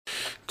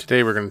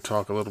Today we're going to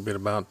talk a little bit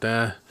about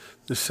the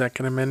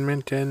Second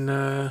Amendment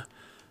and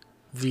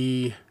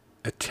the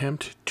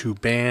attempt to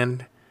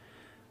ban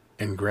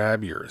and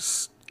grab your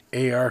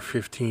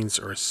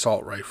AR-15s or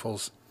assault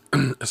rifles,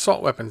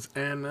 assault weapons,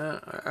 and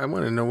I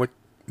want to know what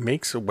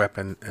makes a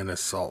weapon an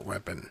assault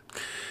weapon.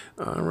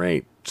 All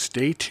right,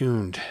 stay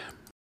tuned.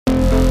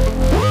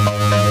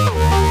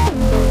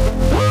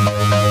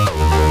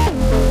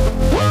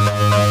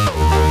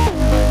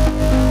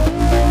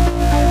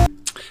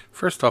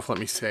 First off, let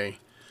me say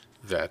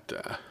that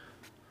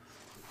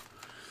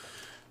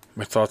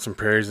my thoughts and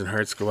prayers and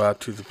hearts go out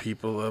to the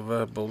people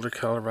of Boulder,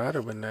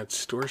 Colorado in that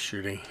store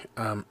shooting.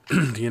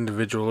 The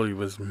individual, he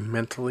was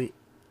mentally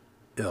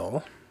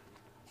ill,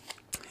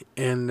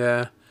 and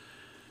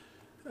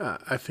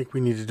I think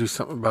we need to do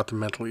something about the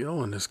mentally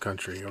ill in this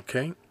country,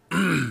 okay?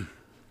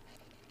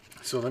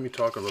 So let me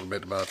talk a little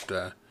bit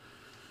about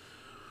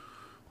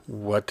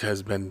what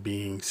has been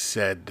being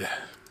said.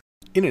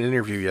 In an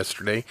interview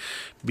yesterday,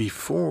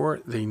 before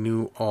they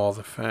knew all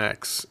the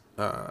facts,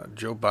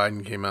 Joe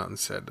Biden came out and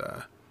said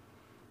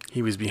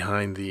he was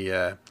behind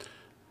the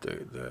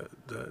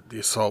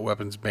assault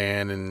weapons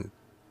ban in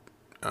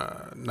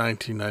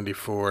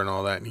 1994 and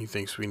all that, and he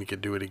thinks we need to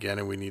do it again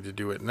and we need to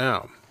do it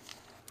now.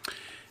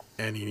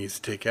 And he needs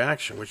to take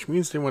action, which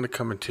means they want to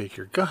come and take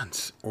your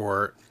guns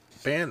or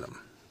ban them.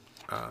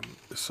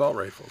 Assault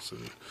rifles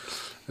and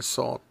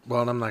assault.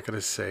 Well, I'm not going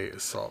to say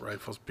assault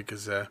rifles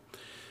because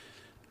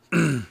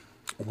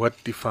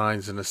what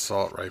defines an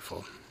assault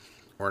rifle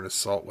or an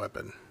assault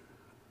weapon?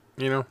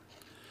 You know?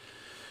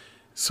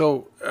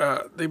 So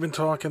they've been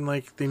talking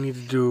like they need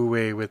to do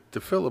away with the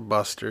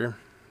filibuster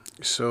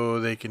so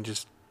they can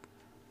just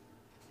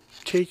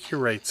take your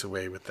rights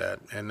away with that.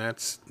 And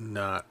that's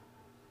not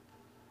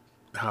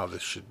how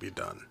this should be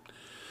done.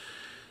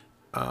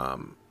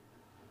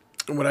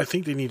 What I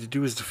think they need to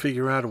do is to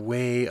figure out a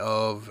way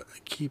of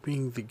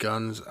keeping the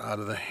guns out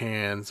of the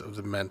hands of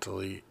the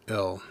mentally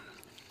ill.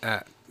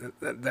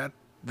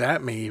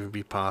 That may even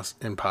be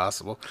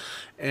impossible,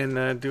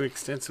 and do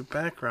extensive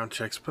background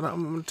checks. But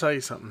I'm going to tell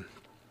you something.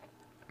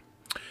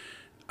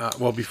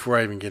 Well, before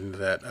I even get into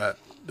that,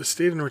 the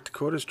state of North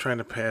Dakota is trying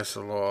to pass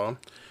a law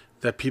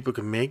that people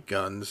can make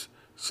guns,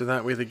 so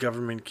that way the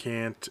government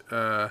can't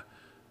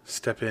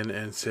step in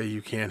and say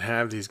you can't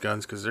have these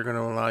guns because they're going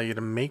to allow you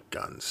to make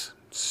guns.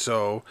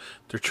 So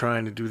they're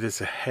trying to do this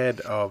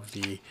ahead of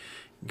the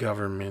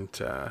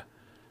government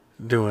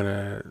doing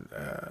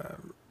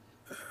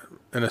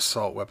an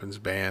assault weapons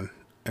ban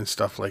and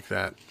stuff like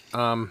that,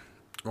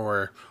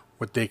 or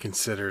what they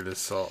consider an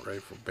assault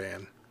rifle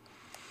ban.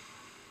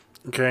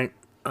 Okay.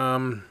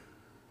 I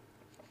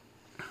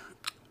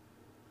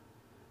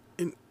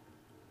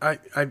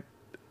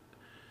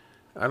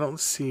don't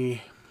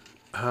see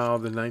how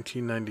the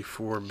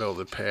 1994 bill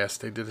that passed.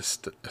 They did a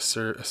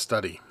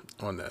study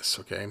on this.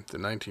 Okay, the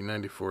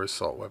 1994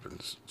 assault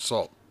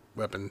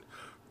weapon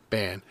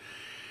ban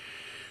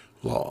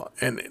law,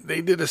 and they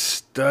did a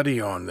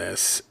study on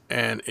this,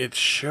 and it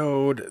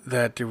showed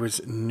that there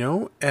was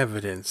no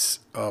evidence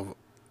of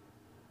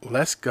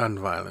less gun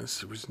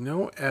violence. There was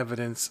no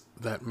evidence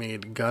that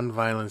made gun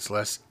violence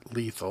less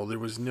lethal. There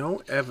was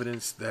no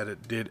evidence that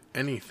it did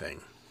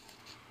anything.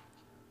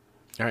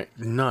 All right,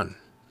 none,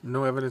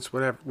 no evidence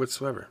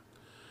whatsoever.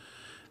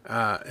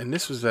 And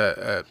this was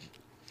that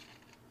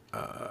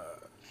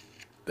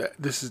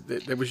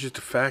was just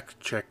a fact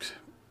checked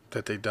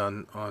that they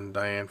done on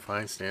Dianne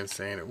Feinstein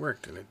saying it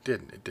worked, and it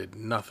didn't. It did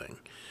nothing.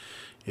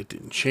 It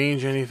didn't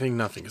change anything,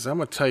 nothing. Because I'm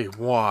going to tell you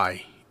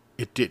why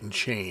it didn't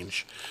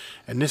change,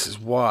 and this is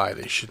why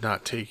they should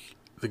not take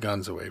the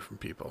guns away from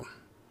people.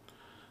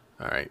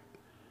 All right.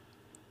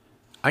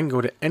 I can go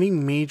to any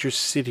major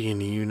city in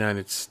the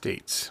United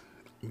States,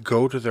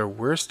 go to their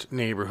worst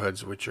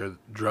neighborhoods, which are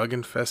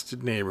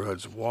drug-infested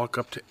neighborhoods, walk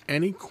up to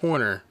any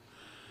corner,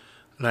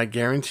 and I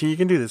guarantee you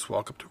can do this,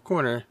 walk up to a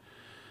corner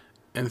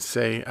and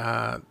say,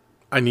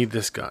 I need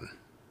this gun.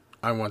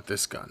 I want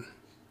this gun.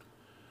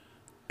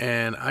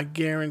 And I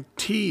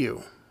guarantee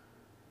you,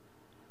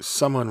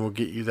 someone will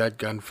get you that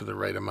gun for the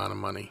right amount of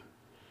money.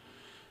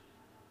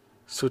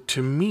 So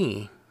to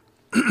me,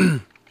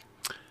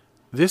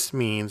 this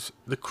means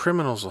the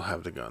criminals will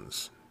have the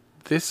guns.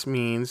 This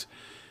means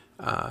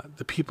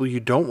the people you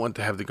don't want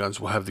to have the guns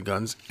will have the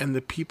guns, and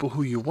the people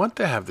who you want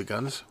to have the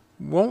guns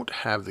won't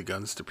have the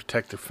guns to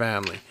protect their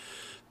family,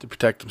 to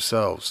protect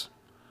themselves,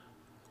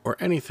 or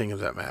anything of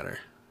that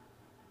matter.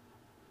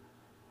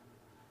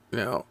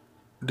 Now,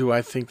 do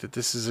I think that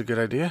this is a good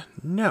idea?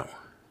 No.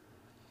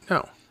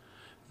 No.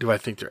 Do I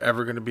think they're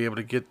ever going to be able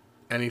to get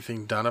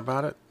anything done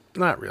about it?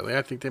 Not really.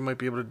 I think they might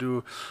be able to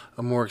do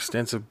a more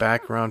extensive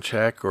background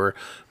check or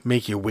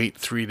make you wait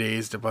 3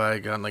 days to buy a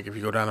gun. Like if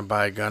you go down and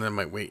buy a gun, it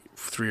might wait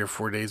 3 or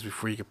 4 days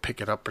before you can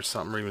pick it up or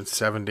something, or even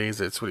 7 days.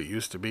 That's what it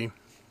used to be.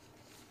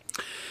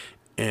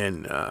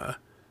 And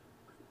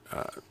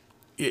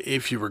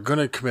if you were going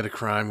to commit a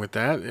crime with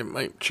that, it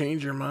might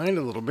change your mind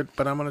a little bit.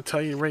 But I'm going to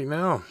tell you right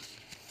now,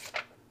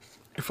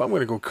 if I'm going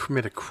to go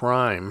commit a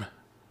crime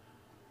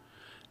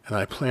and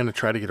I plan to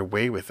try to get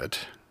away with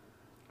it,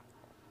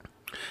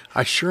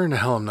 I sure in the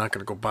hell am not going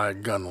to go buy a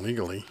gun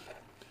legally.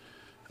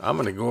 I'm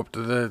going to go up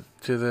to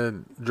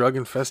the drug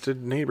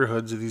infested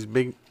neighborhoods of these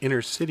big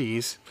inner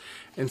cities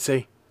and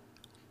say,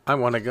 I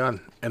want a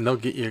gun, and they'll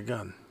get you a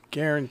gun.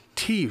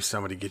 Guarantee you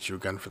somebody gets you a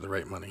gun for the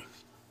right money.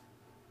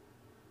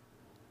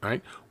 All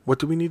right? What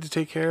do we need to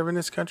take care of in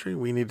this country?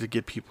 We need to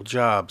get people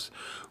jobs.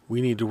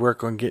 We need to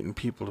work on getting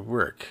people to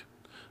work.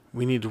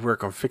 We need to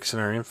work on fixing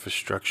our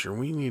infrastructure.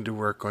 We need to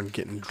work on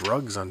getting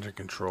drugs under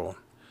control.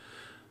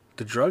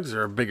 The drugs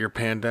are a bigger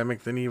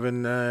pandemic than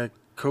even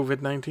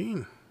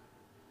COVID-19.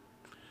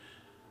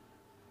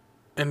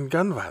 And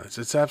gun violence.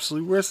 It's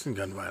absolutely worse than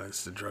gun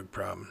violence, the drug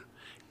problem.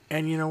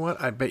 And you know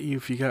what? I bet you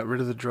if you got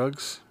rid of the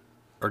drugs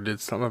or did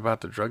something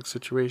about the drug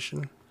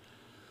situation,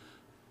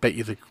 bet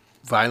you the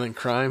violent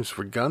crimes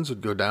for guns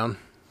would go down.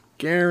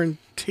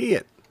 Guarantee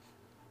it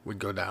would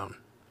go down.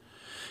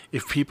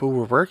 If people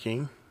were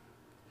working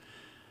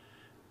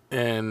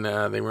and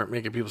they weren't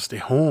making people stay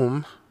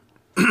home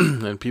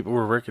and people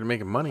were working and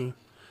making money,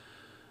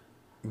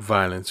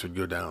 violence would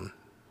go down.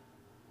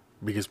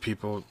 Because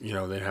people,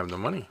 they'd have the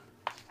money.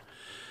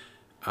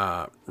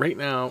 Right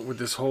now, with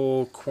this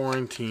whole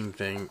quarantine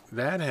thing,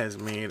 that has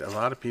made a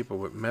lot of people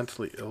with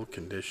mentally ill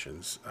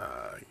conditions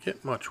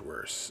get much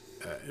worse.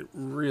 It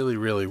really,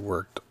 really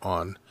worked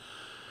on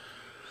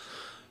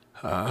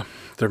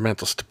their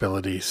mental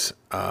stabilities.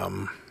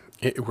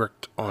 It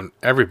worked on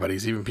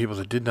everybody's, even people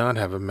that did not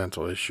have a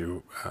mental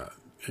issue.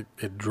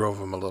 It drove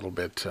them a little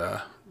bit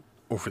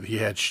over the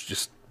edge,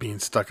 just being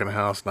stuck in a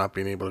house, not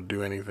being able to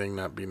do anything,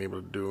 not being able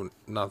to do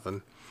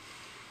nothing.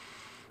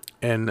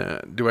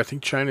 And do I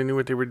think China knew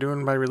what they were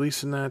doing by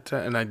releasing that?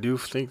 And I do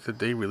think that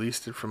they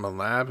released it from a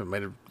lab. It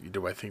might have.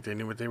 Do I think they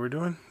knew what they were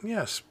doing?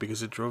 Yes,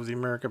 because it drove the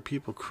American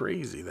people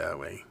crazy that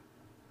way.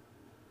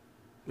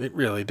 It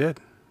really did.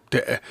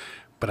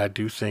 But I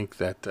do think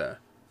that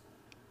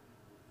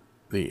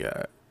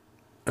an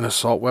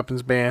assault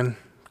weapons ban,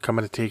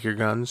 coming to take your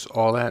guns,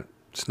 all that,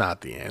 it's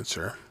not the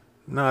answer.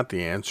 Not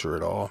the answer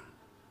at all.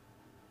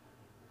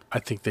 I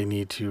think they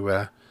need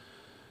to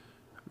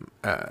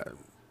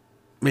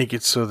make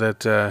it so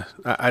that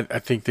I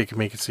think they can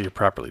make it so you're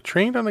properly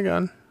trained on a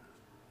gun.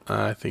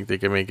 I think they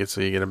can make it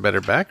so you get a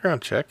better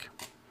background check.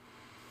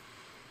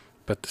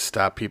 But to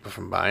stop people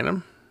from buying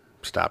them,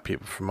 stop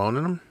people from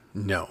owning them,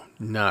 no,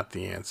 not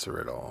the answer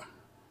at all.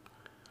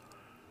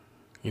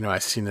 I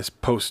seen this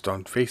post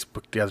on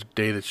Facebook the other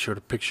day that showed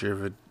a picture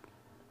of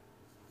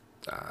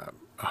a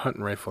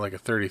hunting rifle like a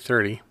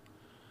 30-30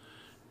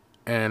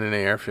 and an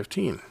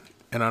AR-15.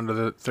 And under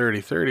the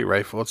 30-30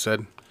 rifle it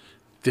said,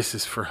 "This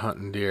is for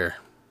hunting deer."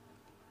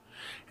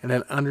 And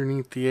then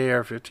underneath the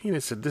AR-15,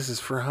 it said, "This is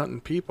for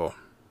hunting people."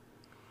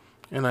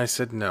 And I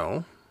said,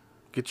 no,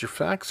 get your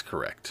facts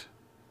correct.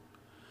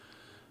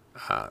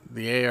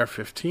 The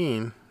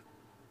AR-15,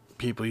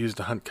 people use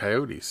to hunt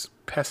coyotes,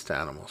 pest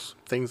animals,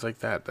 things like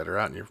that are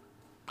out in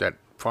that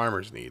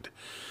farmers need.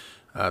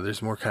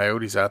 There's more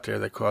coyotes out there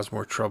that cause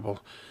more trouble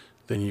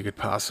than you could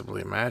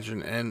possibly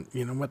imagine. And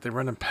you know what? They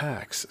run in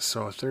packs.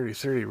 So a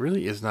 30-30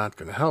 really is not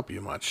going to help you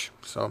much.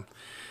 So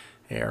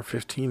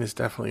AR-15 is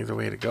definitely the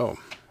way to go.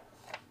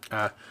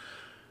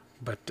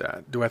 But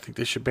do I think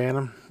they should ban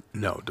them?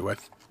 No.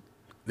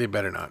 They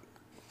better not.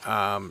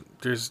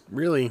 There's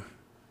really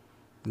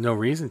no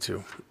reason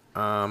to.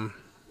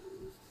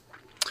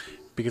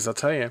 Because I'll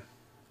tell you,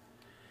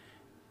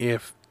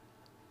 if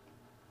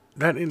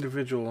that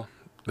individual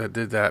that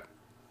did that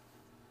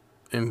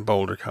in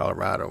Boulder,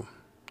 Colorado,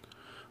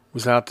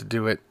 was out to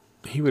do it,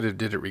 he would have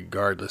did it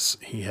regardless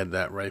he had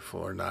that rifle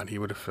or not. He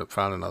would have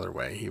found another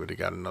way. He would have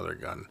got another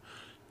gun.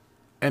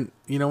 And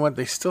you know what?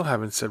 They still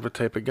haven't said what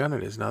type of gun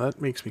it is. Now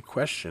that makes me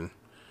question,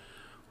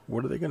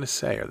 what are they going to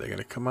say? Are they going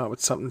to come out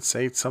with something,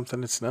 say it's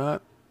something it's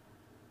not?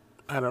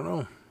 I don't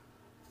know.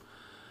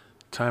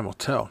 Time will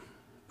tell.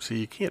 See,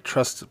 you can't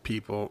trust the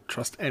people,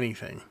 trust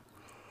anything,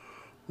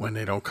 when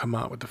they don't come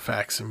out with the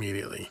facts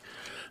immediately.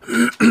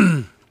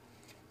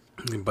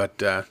 But,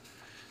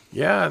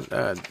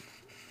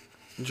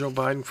 Joe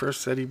Biden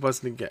first said he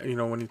wasn't,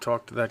 when he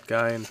talked to that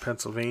guy in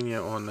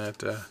Pennsylvania on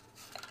that,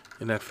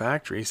 in that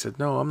factory, he said,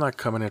 "No, I'm not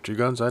coming after your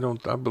guns. I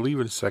believe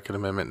in the Second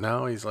Amendment."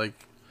 Now he's like,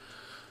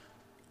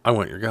 "I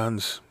want your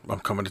guns. I'm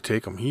coming to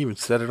take them." He even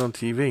said it on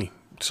TV.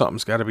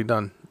 Something's got to be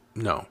done.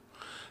 No,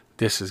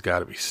 this has got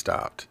to be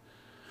stopped.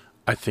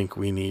 I think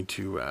we need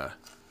to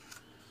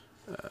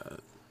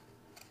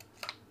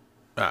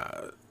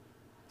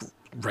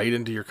write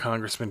into your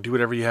congressman, do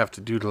whatever you have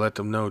to do to let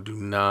them know, do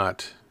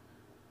not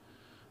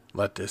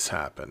let this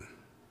happen.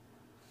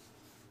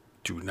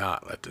 Do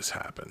not let this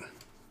happen.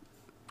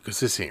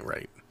 Because this ain't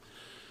right.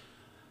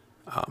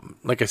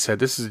 Like I said,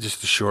 this is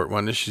just a short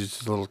one. This is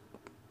just a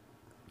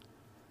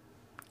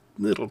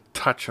little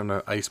touch on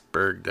the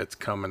iceberg that's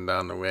coming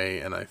down the way,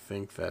 and I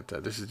think that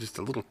this is just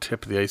a little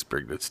tip of the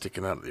iceberg that's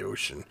sticking out of the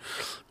ocean.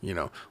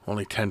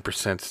 Only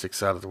 10%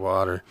 sticks out of the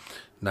water,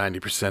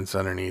 90%'s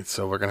underneath.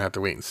 So we're gonna have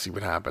to wait and see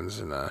what happens,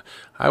 and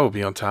I will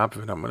be on top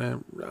of it.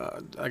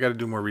 I got to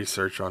do more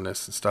research on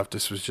this and stuff.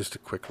 This was just a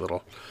quick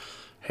little,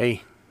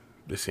 hey,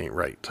 this ain't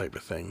right type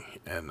of thing.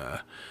 And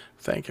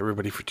thank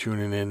everybody for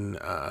tuning in.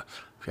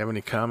 If you have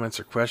any comments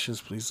or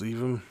questions, please leave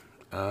them.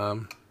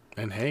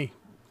 And hey,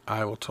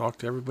 I will talk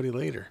to everybody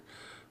later.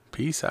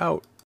 Peace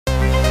out.